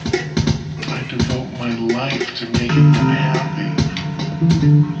life to make them happy,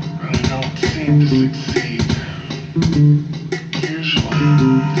 but I don't seem to succeed. Usually,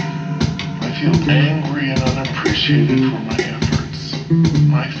 I feel angry and unappreciated for my efforts.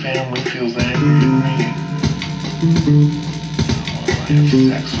 My family feels angry at me. I have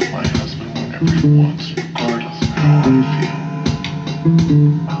sex with my husband whenever he wants, regardless of how I feel.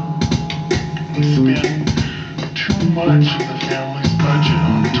 I spend too much of the family's budget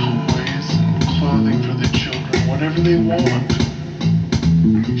on toys and clothing for the children, whatever they want.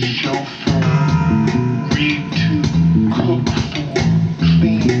 Chauffeur, read to, cook for,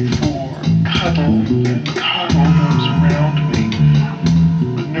 clean for, cuddle and coddle those around me.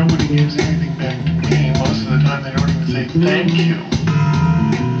 But nobody gives anything back to me. Most of the time they don't even say thank you.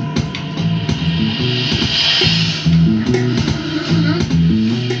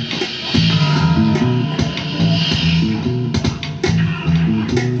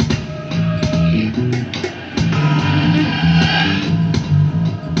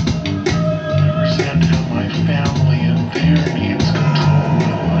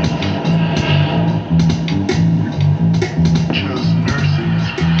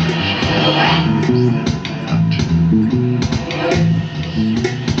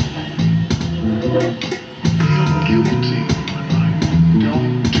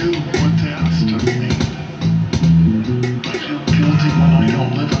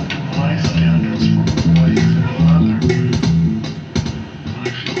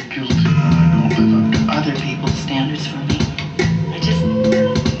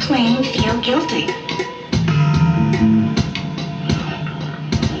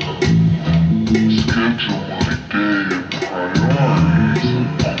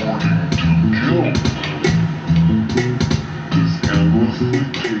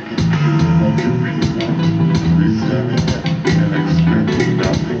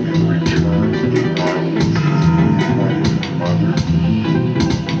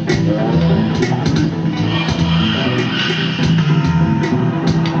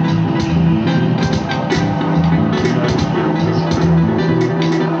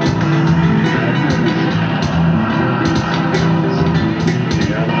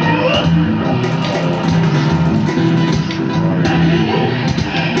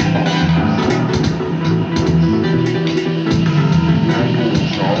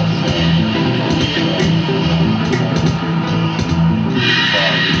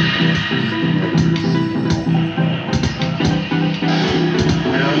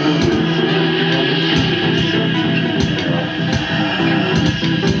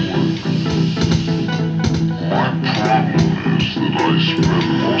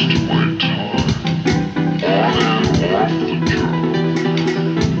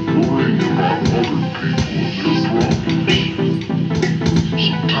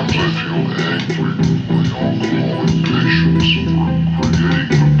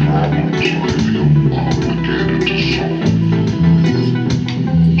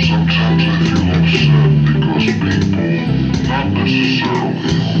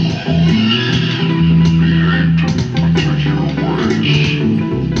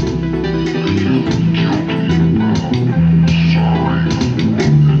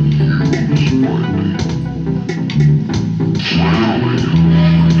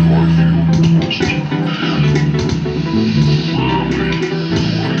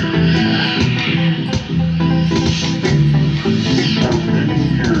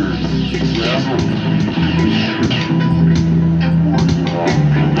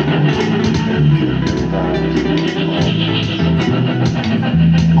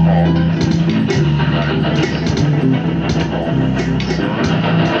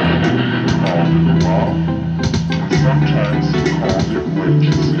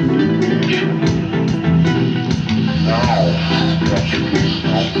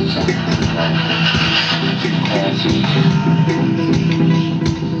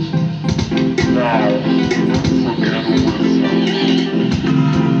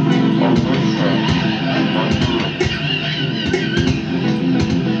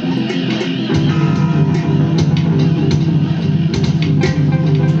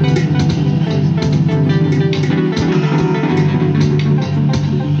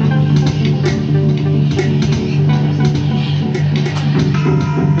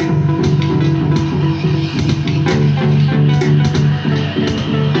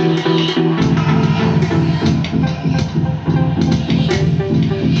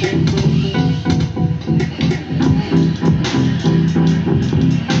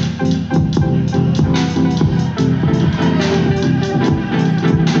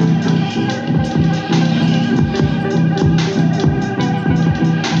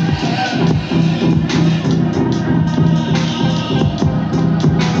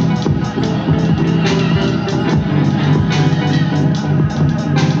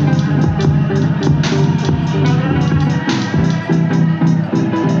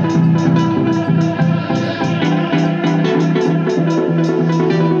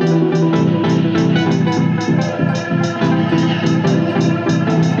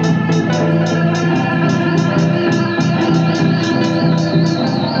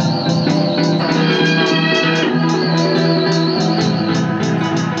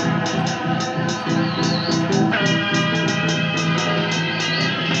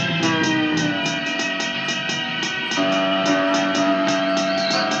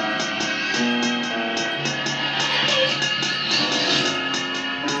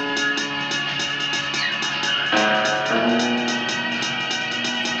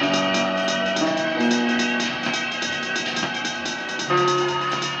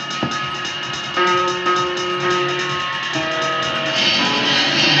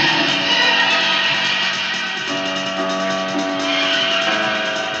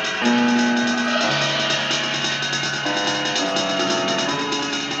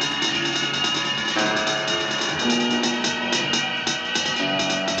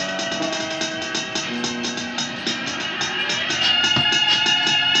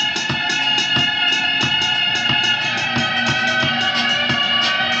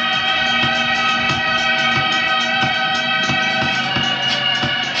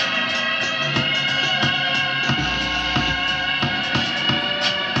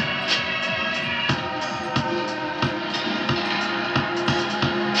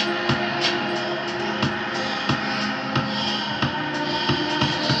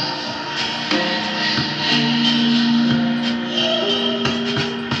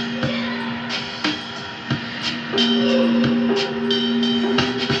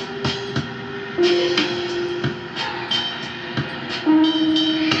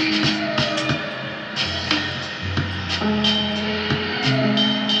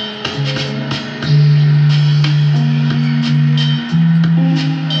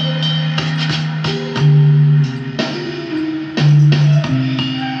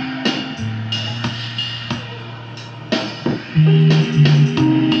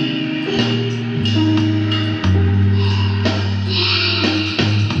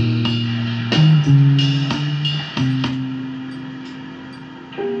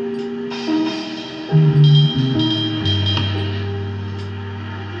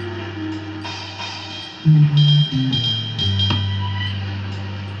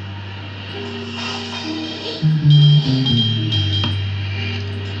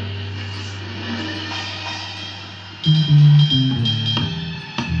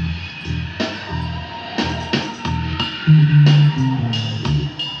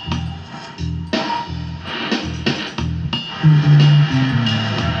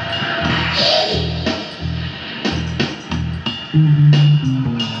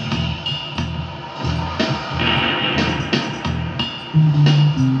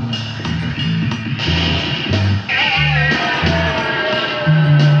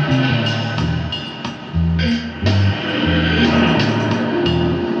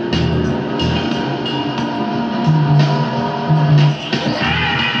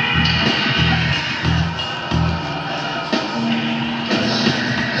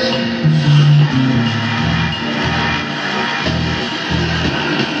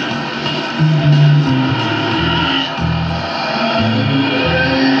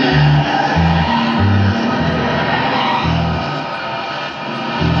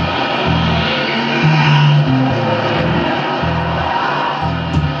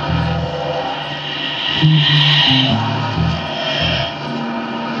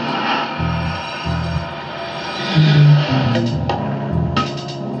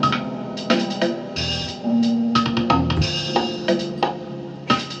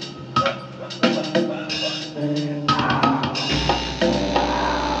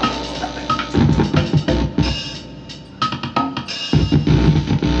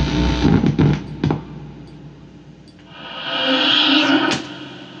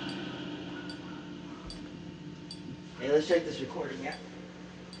 Let's check this recording, yeah?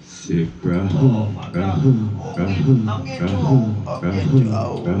 Sick, bro. Oh my God. I'm getting too old. I'm getting too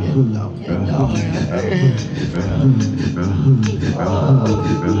old. I'm getting old.